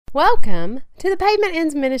Welcome to the Pavement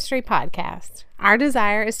Ends Ministry podcast. Our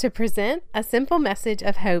desire is to present a simple message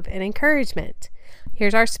of hope and encouragement.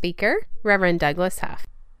 Here's our speaker, Reverend Douglas Huff.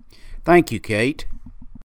 Thank you, Kate.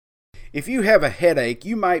 If you have a headache,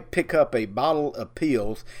 you might pick up a bottle of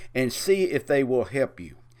pills and see if they will help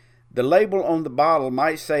you. The label on the bottle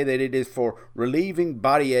might say that it is for relieving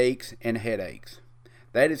body aches and headaches.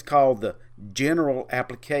 That is called the general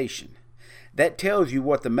application. That tells you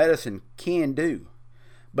what the medicine can do.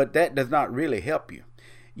 But that does not really help you.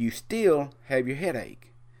 You still have your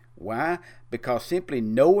headache. Why? Because simply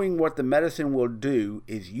knowing what the medicine will do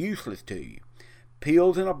is useless to you.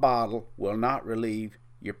 Pills in a bottle will not relieve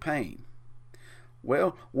your pain.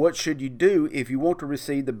 Well, what should you do if you want to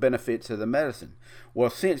receive the benefits of the medicine? Well,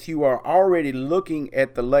 since you are already looking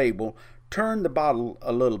at the label, turn the bottle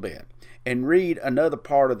a little bit and read another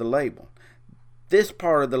part of the label. This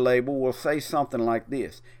part of the label will say something like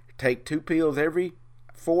this: take 2 pills every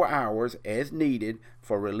 4 hours as needed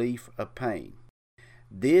for relief of pain.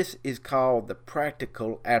 This is called the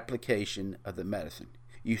practical application of the medicine.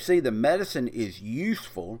 You see, the medicine is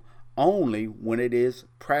useful only when it is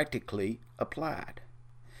practically applied.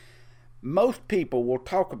 Most people will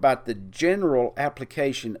talk about the general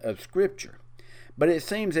application of Scripture, but it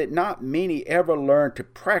seems that not many ever learn to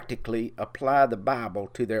practically apply the Bible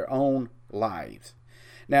to their own lives.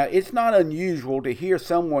 Now, it's not unusual to hear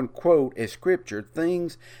someone quote as Scripture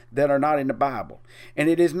things that are not in the Bible. And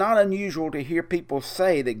it is not unusual to hear people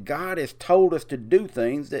say that God has told us to do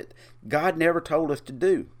things that God never told us to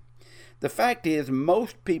do. The fact is,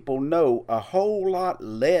 most people know a whole lot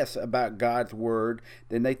less about God's Word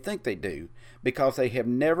than they think they do, because they have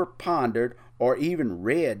never pondered or even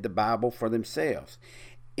read the Bible for themselves.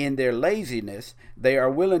 In their laziness, they are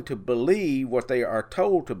willing to believe what they are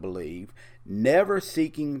told to believe, never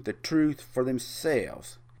seeking the truth for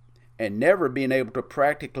themselves, and never being able to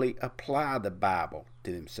practically apply the Bible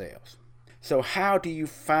to themselves. So how do you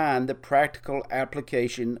find the practical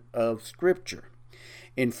application of Scripture?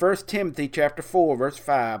 In 1 Timothy chapter 4, verse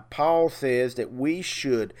 5, Paul says that we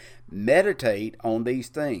should meditate on these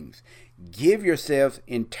things. Give yourselves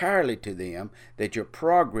entirely to them, that your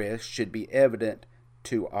progress should be evident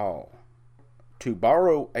to all. To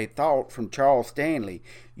borrow a thought from Charles Stanley,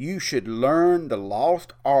 you should learn the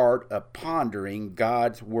lost art of pondering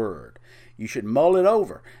God's Word. You should mull it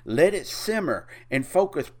over, let it simmer, and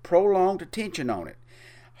focus prolonged attention on it.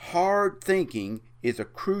 Hard thinking is a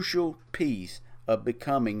crucial piece of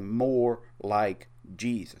becoming more like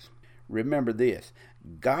Jesus. Remember this: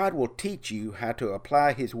 God will teach you how to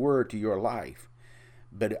apply His Word to your life,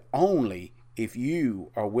 but only if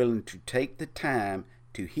you are willing to take the time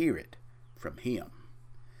to hear it from Him.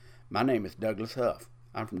 My name is Douglas Huff.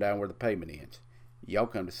 I'm from down where the pavement ends. Y'all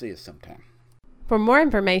come to see us sometime. For more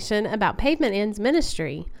information about Pavement Ends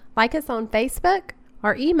Ministry, like us on Facebook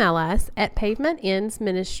or email us at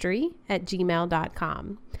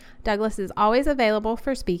pavementendsministry@gmail.com. Douglas is always available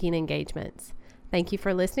for speaking engagements. Thank you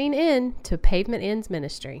for listening in to Pavement Ends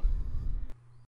Ministry.